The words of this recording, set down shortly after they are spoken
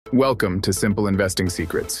Welcome to Simple Investing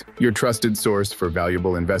Secrets, your trusted source for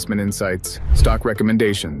valuable investment insights, stock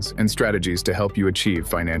recommendations, and strategies to help you achieve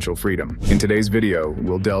financial freedom. In today's video,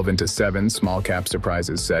 we'll delve into 7 small-cap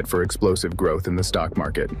surprises set for explosive growth in the stock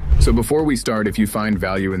market. So before we start, if you find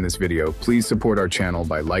value in this video, please support our channel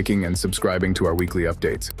by liking and subscribing to our weekly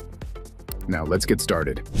updates. Now let's get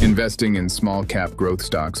started. Investing in small-cap growth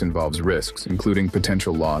stocks involves risks, including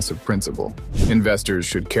potential loss of principal. Investors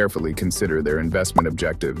should carefully consider their investment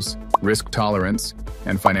objectives, risk tolerance,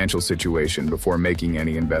 and financial situation before making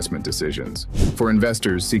any investment decisions. For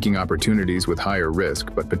investors seeking opportunities with higher risk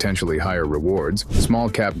but potentially higher rewards,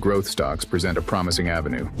 small-cap growth stocks present a promising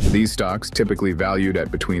avenue. These stocks, typically valued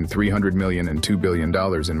at between $300 million and $2 billion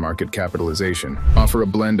in market capitalization, offer a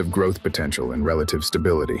blend of growth potential and relative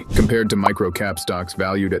stability. Compared to micro-cap stocks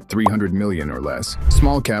valued at $300 million or less,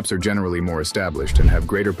 small caps are generally more established and have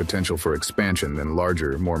greater potential for expansion than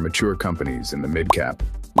larger, more mature companies in the mid-cap,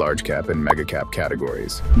 large cap, and mega cap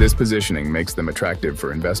categories. This positioning makes them attractive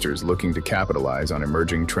for investors looking to capitalize on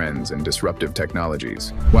emerging trends and disruptive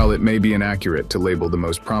technologies. While it may be inaccurate to label the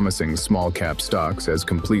most promising small cap stocks as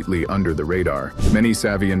completely under the radar, many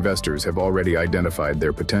savvy investors have already identified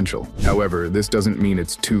their potential. However, this doesn't mean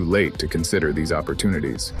it's too late to consider these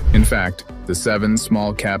opportunities. In fact, the 7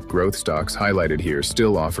 small cap growth stocks highlighted here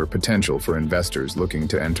still offer potential for investors looking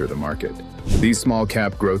to enter the market. These small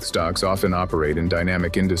cap growth stocks often operate in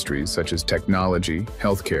dynamic industries such as technology,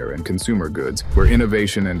 healthcare, and consumer goods, where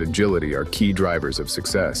innovation and agility are key drivers of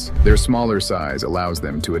success. Their smaller size allows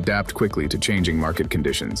them to adapt quickly to changing market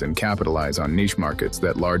conditions and capitalize on niche markets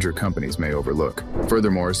that larger companies may overlook.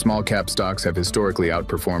 Furthermore, small cap stocks have historically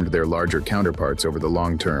outperformed their larger counterparts over the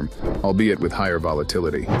long term, albeit with higher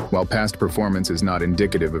volatility. While past performance is not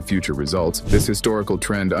indicative of future results, this historical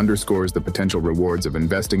trend underscores the potential rewards of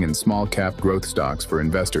investing in small cap growth stocks for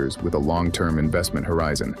investors with a long-term investment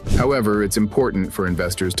horizon. However, it's important for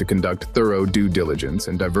investors to conduct thorough due diligence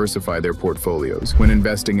and diversify their portfolios when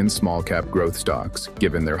investing in small-cap growth stocks,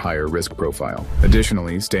 given their higher risk profile.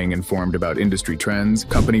 Additionally, staying informed about industry trends,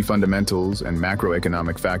 company fundamentals, and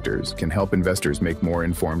macroeconomic factors can help investors make more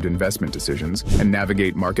informed investment decisions and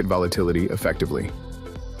navigate market volatility effectively.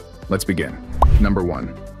 Let's begin. Number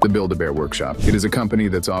 1. The Build-A-Bear Workshop. It is a company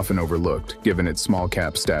that's often overlooked, given its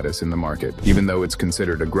small-cap status in the market. Even though it's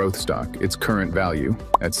considered a growth stock, its current value,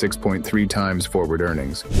 at 6.3 times forward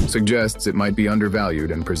earnings, suggests it might be undervalued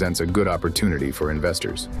and presents a good opportunity for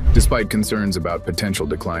investors. Despite concerns about potential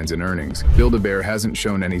declines in earnings, Build-A-Bear hasn't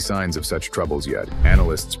shown any signs of such troubles yet.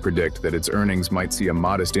 Analysts predict that its earnings might see a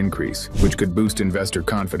modest increase, which could boost investor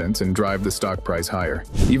confidence and drive the stock price higher.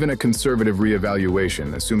 Even a conservative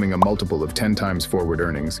reevaluation, assuming a multiple of 10 times forward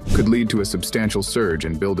earnings, could lead to a substantial surge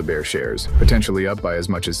in Build-A-Bear shares, potentially up by as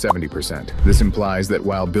much as 70%. This implies that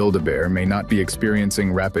while Build-A-Bear may not be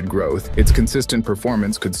experiencing rapid growth, its consistent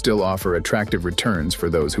performance could still offer attractive returns for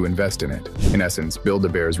those who invest in it. In essence,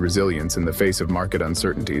 Build-A-Bear's resilience in the face of market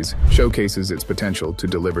uncertainties showcases its potential to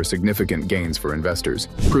deliver significant gains for investors,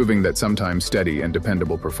 proving that sometimes steady and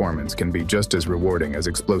dependable performance can be just as rewarding as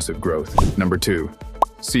explosive growth. Number 2.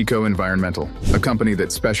 Seco Environmental, a company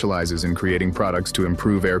that specializes in creating products to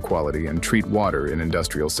improve air quality and treat water in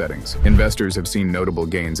industrial settings. Investors have seen notable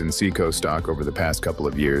gains in Seco stock over the past couple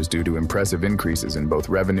of years due to impressive increases in both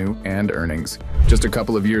revenue and earnings. Just a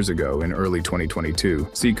couple of years ago, in early 2022,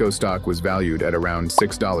 Seco stock was valued at around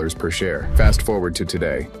 $6 per share. Fast forward to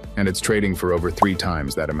today, and it's trading for over 3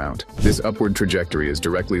 times that amount. This upward trajectory is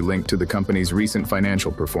directly linked to the company's recent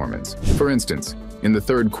financial performance. For instance, in the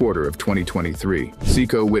third quarter of 2023,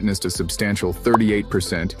 Seco witnessed a substantial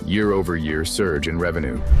 38% year-over-year surge in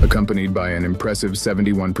revenue, accompanied by an impressive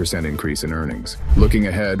 71% increase in earnings. Looking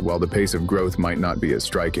ahead, while the pace of growth might not be as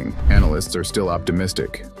striking, analysts are still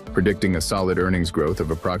optimistic, predicting a solid earnings growth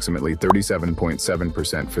of approximately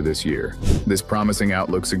 37.7% for this year. This promising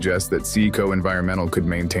outlook suggests that Seco Environmental could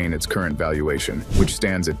maintain its current valuation, which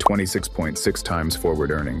stands at 26.6 times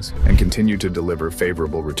forward earnings, and continue to deliver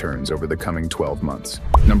favorable returns over the coming 12 months.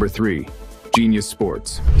 Number 3. Genius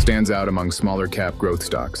Sports stands out among smaller cap growth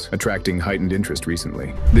stocks, attracting heightened interest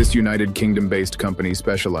recently. This United Kingdom-based company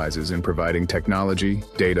specializes in providing technology,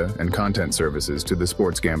 data, and content services to the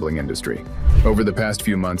sports gambling industry. Over the past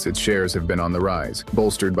few months, its shares have been on the rise,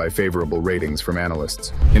 bolstered by favorable ratings from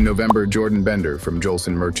analysts. In November, Jordan Bender from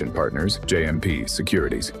Jolson Merchant Partners, JMP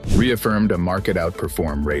Securities, reaffirmed a market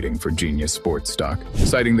outperform rating for Genius Sports stock,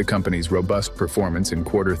 citing the company's robust performance in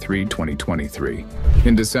Q3 2023.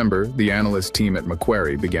 In December, the analyst analyst team at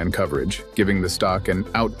Macquarie began coverage, giving the stock an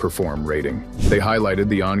outperform rating. They highlighted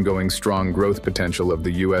the ongoing strong growth potential of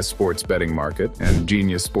the U.S. sports betting market and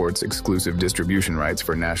Genius Sports' exclusive distribution rights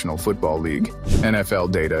for National Football League,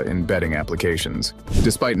 NFL data in betting applications.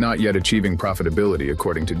 Despite not yet achieving profitability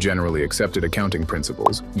according to generally accepted accounting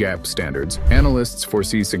principles, GAAP standards, analysts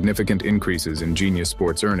foresee significant increases in Genius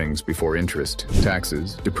Sports earnings before interest,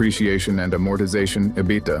 taxes, depreciation, and amortization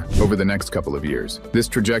 (EBITDA) over the next couple of years. This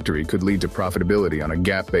trajectory could lead to profitability on a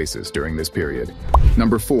GAAP basis during this period.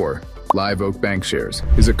 Number 4. Live Oak Bankshares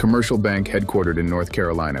is a commercial bank headquartered in North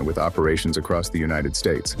Carolina with operations across the United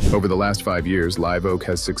States. Over the last 5 years, Live Oak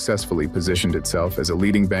has successfully positioned itself as a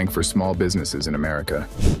leading bank for small businesses in America.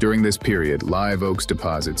 During this period, Live Oak's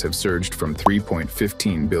deposits have surged from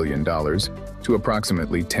 $3.15 billion to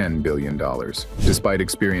approximately $10 billion. Despite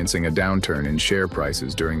experiencing a downturn in share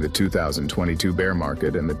prices during the 2022 bear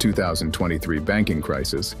market and the 2023 banking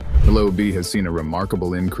crisis, the LOB has seen a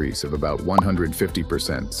remarkable increase of about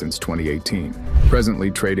 150% since 2018.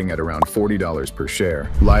 Presently trading at around $40 per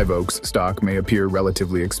share, Live Oak's stock may appear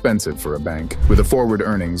relatively expensive for a bank, with a forward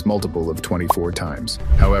earnings multiple of 24 times.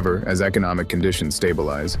 However, as economic conditions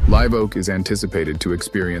stabilize, Live Oak is anticipated to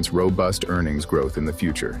experience robust earnings growth in the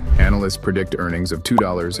future. Analysts predict earnings of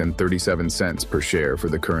 $2.37 per share for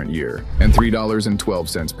the current year and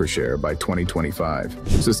 $3.12 per share by 2025.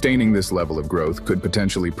 Sustaining this level of growth could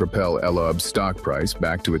potentially propel LOB's stock price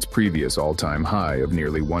back to its previous all-time high of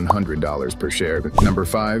nearly $100 per share. Number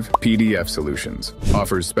 5. PDF Solutions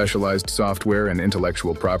offers specialized software and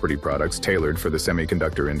intellectual property products tailored for the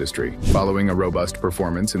semiconductor industry. Following a robust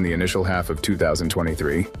performance in the initial half of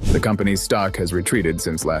 2023, the company's stock has retreated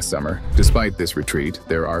since last summer. Despite this retreat,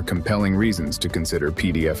 there are compelling reasons to consider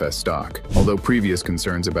PDFS stock. Although previous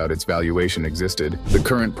concerns about its valuation existed, the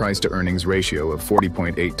current price-to-earnings ratio of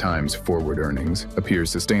 40.8 times forward earnings appears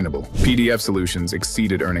sustainable. PDF Solutions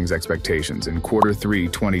exceeded earnings expectations in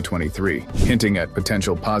Q3 2023, hinting at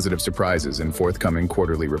potential positive surprises in forthcoming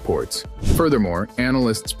quarterly reports. Furthermore,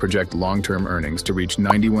 analysts project long-term earnings to reach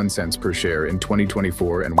 91 cents per share in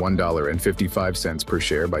 2024 and $1.55 per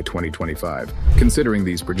share by 2025. Considering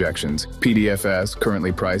these projections, PDFS,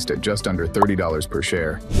 currently priced at just under $30 per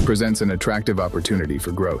share, presents an attractive opportunity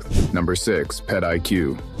for growth. Number 6.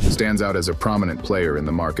 PetIQ stands out as a prominent player in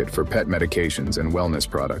the market for pet medications and wellness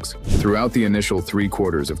products. Throughout the initial 3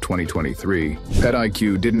 quarters of 2023,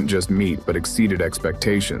 PetIQ didn't just meet but exceeded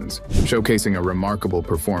expectations, showcasing a remarkable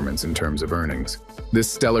performance in terms of earnings.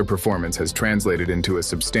 This stellar performance has translated into a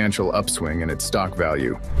substantial upswing in its stock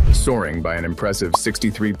value, soaring by an impressive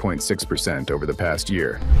 63.6% over the past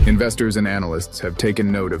year. Investors and analysts have taken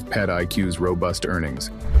note of PetIQ's robust earnings,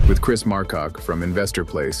 with Chris Marcock from Investor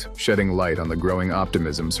Place shedding light on the growing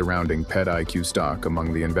optimism surrounding PetIQ stock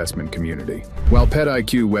among the investment community. While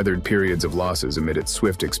PetIQ weathered periods of losses amid its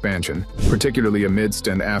swift expansion, particularly amidst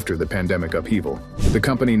and after the pandemic upheaval, the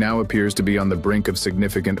company now appears to be on the brink of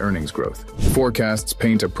significant earnings growth. Forecasts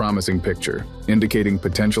paint a promising picture, indicating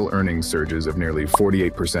potential earnings surges of nearly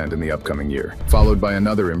 48% in the upcoming year, followed by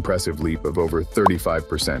another impressive leap of over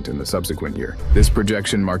 35% in the subsequent year. This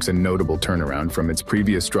projection marks a notable turnaround from its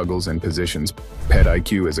previous struggles and positions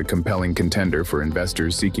PetIQ as a compelling contender for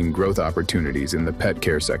investors seeking growth opportunities in the pet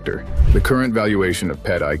care sector. The current valuation of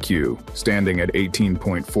PetIQ, standing at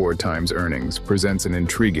 18.4 times earnings, presents an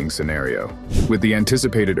intriguing scenario. With the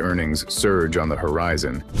anticipated earnings surge on the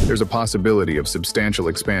horizon, there's a possibility of substantial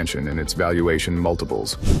expansion in its valuation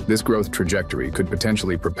multiples. This growth trajectory could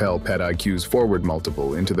potentially propel PetIQ's forward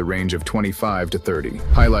multiple into the range of 25 to 30,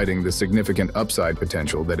 highlighting the significant upside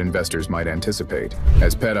potential that investors might anticipate.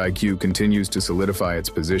 As PetIQ continues to solidify its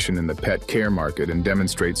position in the pet care market and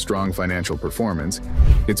demonstrate strong financial performance,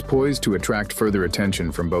 it's poised to attract further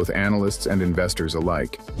attention from both analysts and investors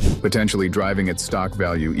alike, potentially driving its stock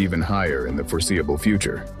value even higher in the foreseeable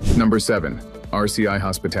future. Number 7. RCI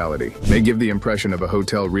Hospitality may give the impression of a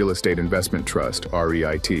hotel real estate investment trust,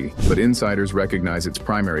 REIT, but insiders recognize its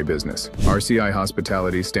primary business. RCI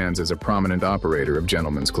Hospitality stands as a prominent operator of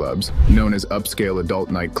gentlemen's clubs, known as upscale adult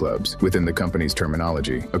nightclubs within the company's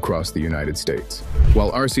terminology, across the United States.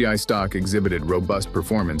 While RCI stock exhibited robust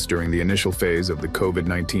performance during the initial phase of the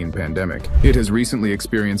COVID-19 pandemic, it has recently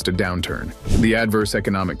experienced a downturn. The adverse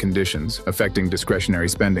economic conditions affecting discretionary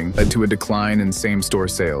spending led to a decline in same-store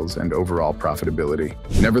sales and overall profitability. profitability.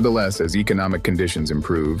 Nevertheless, as economic conditions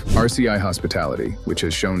improve, RCI Hospitality, which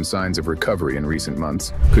has shown signs of recovery in recent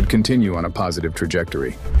months, could continue on a positive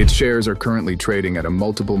trajectory. Its shares are currently trading at a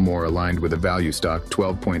multiple more aligned with a value stock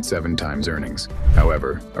 12.7 times earnings.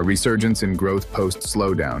 However, a resurgence in growth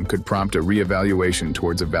post-slowdown could prompt a re-evaluation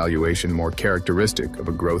towards a valuation more characteristic of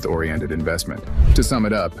a growth-oriented investment. To sum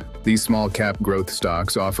it up, these small-cap growth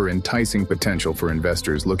stocks offer enticing potential for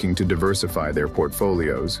investors looking to diversify their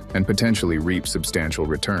portfolios and potentially reap substantial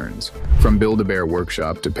returns. From Build-A-Bear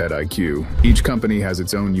Workshop to PetIQ, each company has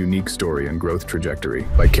its own unique story and growth trajectory.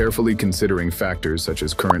 By carefully considering factors such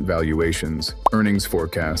as current valuations, earnings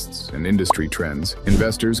forecasts, and industry trends,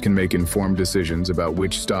 investors can make informed decisions about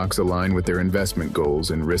which stocks align with their investment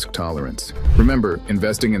goals and risk tolerance. Remember,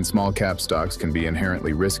 investing in small-cap stocks can be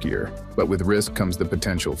inherently riskier, but with risk comes the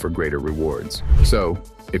potential for greater rewards. So,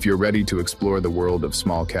 if you're ready to explore the world of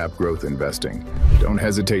small-cap growth investing, don't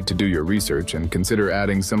hesitate to do your research and consider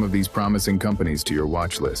adding some of these promising companies to your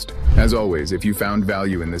watch list. As always, if you found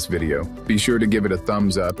value in this video, be sure to give it a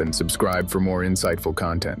thumbs up and subscribe for more insightful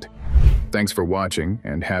content. Thanks for watching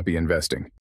and happy investing.